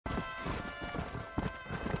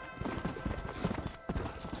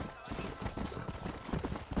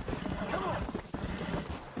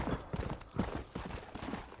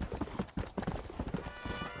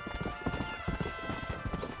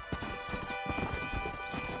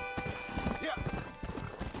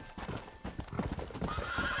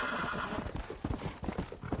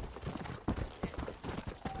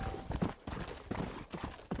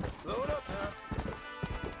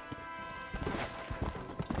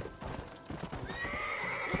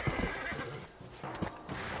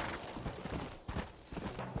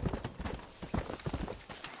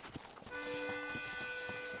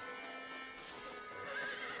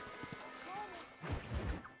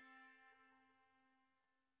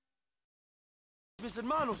mis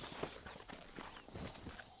hermanos.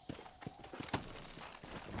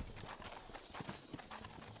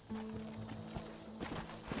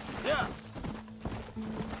 Yeah.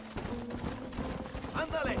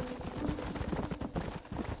 Ándale.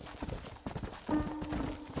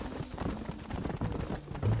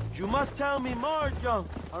 You must tell me more, John.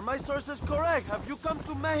 Are my sources correct? Have you come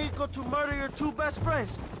to Mexico to murder your two best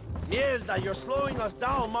friends? Mierda, you're slowing us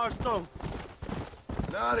down, Marston.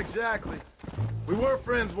 Not exactly. We were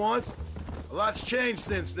friends once. A lot's changed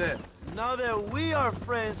since then. Now that we are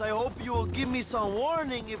friends, I hope you will give me some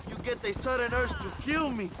warning if you get a sudden urge to kill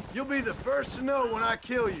me. You'll be the first to know when I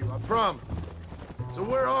kill you, I promise. So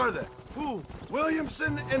where are they? Who?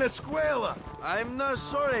 Williamson and Escuela. I'm not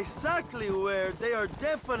sure exactly where. They are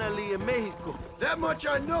definitely in Mexico. That much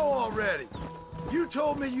I know already. You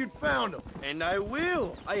told me you'd found them. And I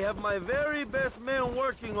will. I have my very best men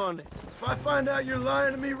working on it. If I find out you're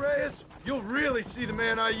lying to me, Reyes, you'll really see the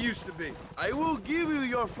man I used to be. I will give you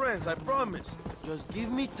your friends, I promise. Just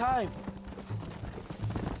give me time.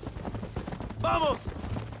 Vamos!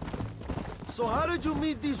 So how did you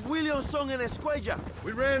meet these Williamson and Escuella?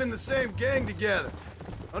 We ran in the same gang together,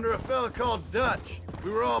 under a fella called Dutch.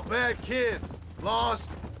 We were all bad kids, lost,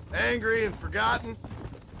 angry, and forgotten.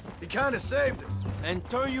 He kind of saved us. And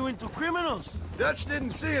turned you into criminals? Dutch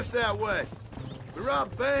didn't see us that way. We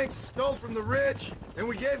robbed banks, stole from the rich, and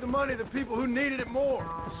we gave the money to people who needed it more.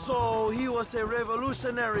 So he was a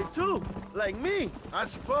revolutionary too, like me? I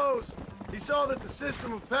suppose. He saw that the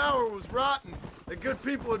system of power was rotten, that good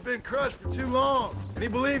people had been crushed for too long, and he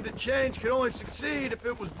believed that change could only succeed if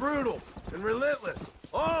it was brutal and relentless.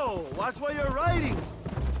 Oh, watch what you're writing.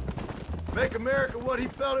 Make America what he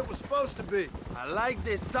felt it was supposed to be. I like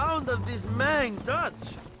the sound of this man,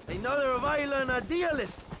 Dutch. Another violent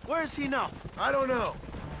idealist. Where is he now? I don't know,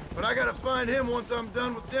 but I gotta find him once I'm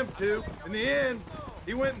done with them two. In the end,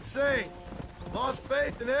 he went insane. Lost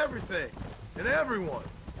faith in everything, and everyone.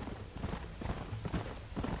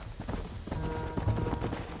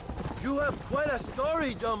 You have quite a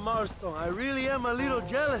story, John Marston. I really am a little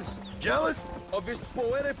jealous. Jealous? Of his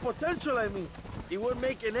poetic potential, I mean. It would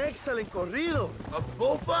make an excellent corrido. A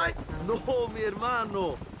bullfight? No, mi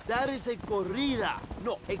hermano. That is a corrida.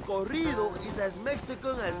 No, a corrido is as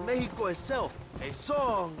Mexican as Mexico itself. A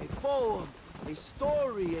song, a poem, a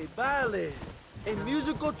story, a ballad. A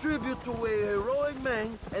musical tribute to a heroic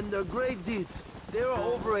man and their great deeds. There are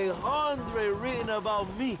over 100 written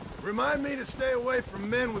about me. Remind me to stay away from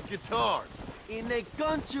men with guitars. In a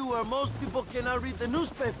country where most people cannot read the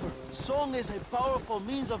newspaper, song is a powerful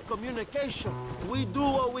means of communication. We do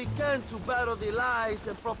what we can to battle the lies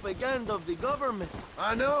and propaganda of the government.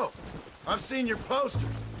 I know. I've seen your posters.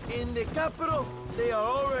 In the capital, they are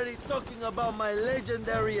already talking about my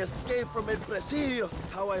legendary escape from El Presidio,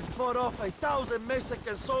 how I fought off 1,000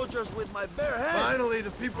 Mexican soldiers with my bare hands. Finally,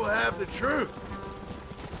 the people have the truth.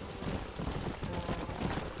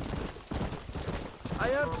 I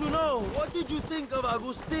have to know, what did you think of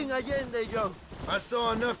Agustin Allende, John? I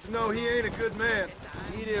saw enough to know he ain't a good man.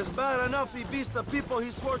 It is bad enough he beats the people he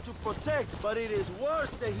swore to protect, but it is worse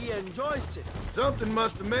that he enjoys it. Something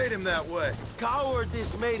must have made him that way.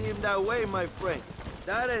 Cowardice made him that way, my friend.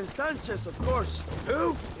 That and Sanchez, of course.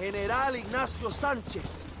 Who? General Ignacio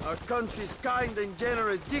Sanchez, our country's kind and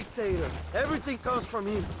generous dictator. Everything comes from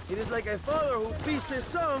him. It is like a father who beats his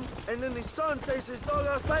son, and then the son takes his dog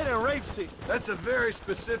outside and rapes it. That's a very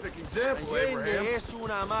specific example, Abraham. Allende es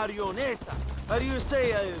una marioneta. How do you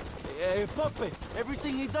say, a puppet?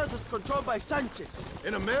 Everything he does is controlled by Sanchez.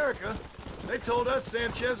 In America, they told us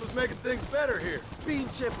Sanchez was making things better here.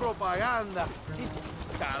 Pinche propaganda.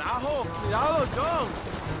 Carajo, cuidado, John.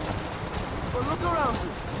 But look around you.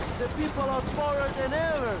 The people are poorer than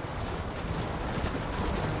ever.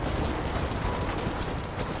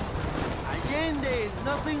 Allende is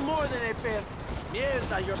nothing more than a pet.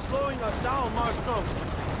 Mierda, you're slowing us down, Marston.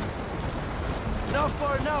 Not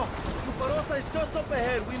far now. Chuparosa is just up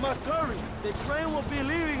ahead. We must hurry. The train will be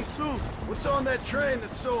leaving soon. What's on that train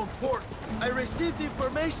that's so important? I received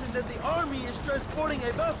information that the army is transporting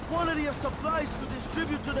a vast quantity of supplies to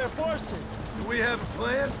distribute to their forces. Do we have a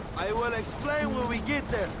plan? I will explain when we get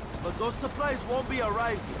there, but those supplies won't be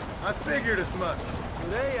arriving. I figured as much.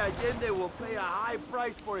 Today, Allende will pay a high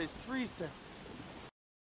price for his treason.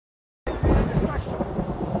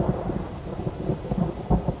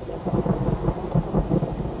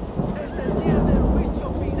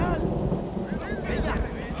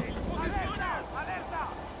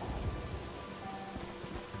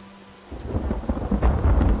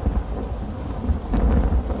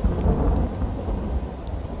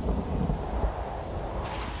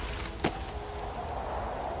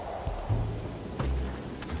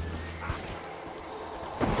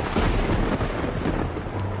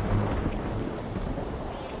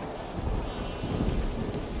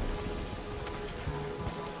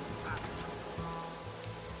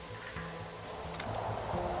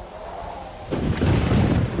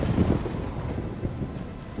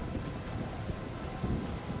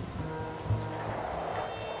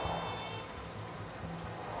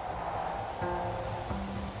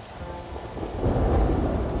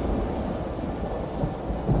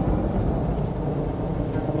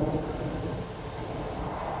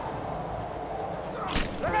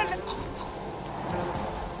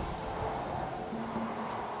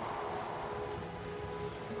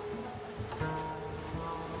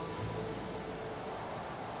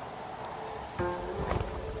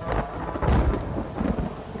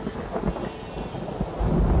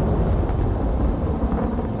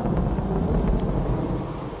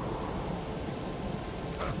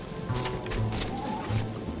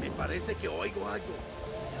 Parece que oigo algo.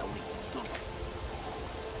 ¿Será un intruso?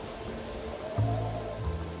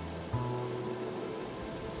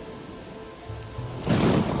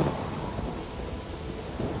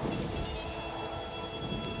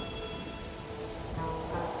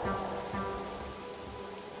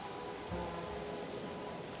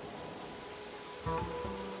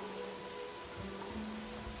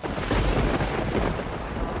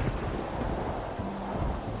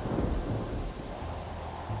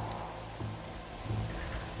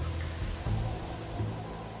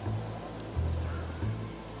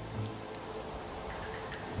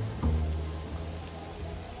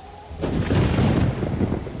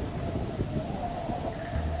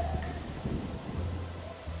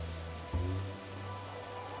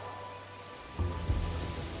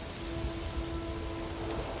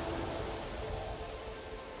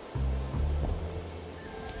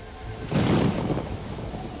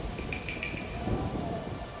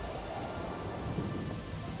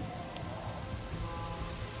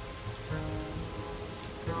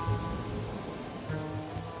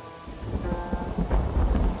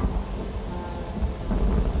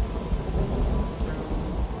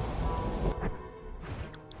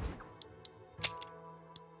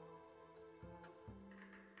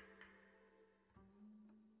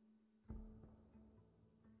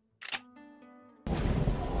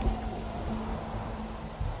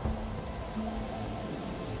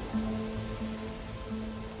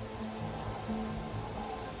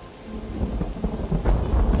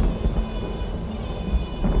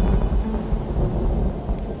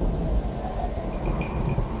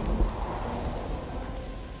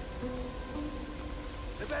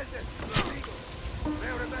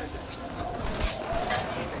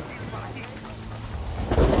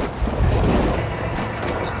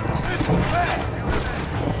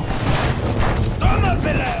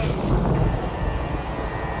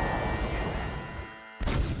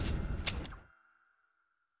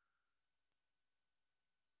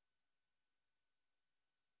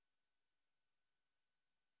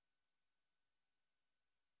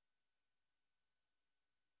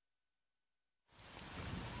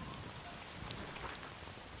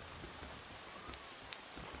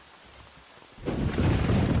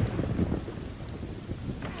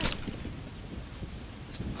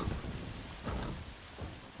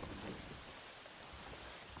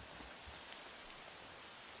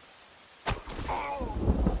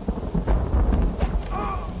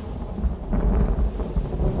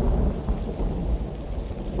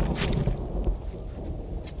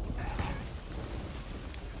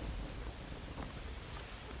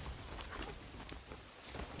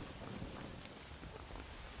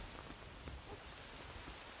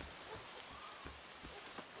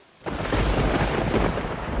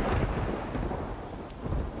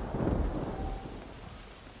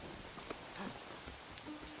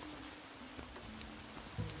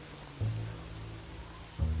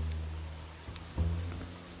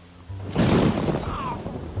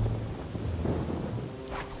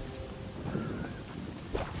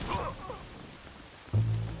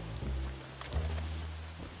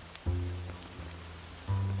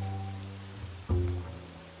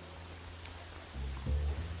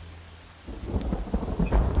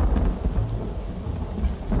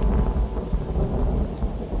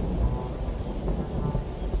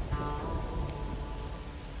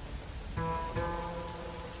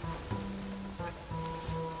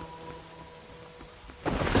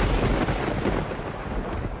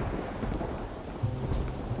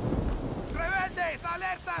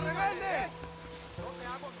 ¡Alerta, rebelde! ¡No te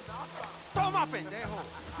hago nada! ¡Toma, pendejo!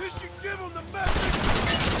 This should give them the message!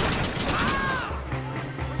 ¡Ah!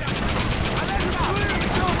 ¡Alerta! Clear!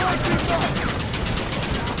 Don't like this up!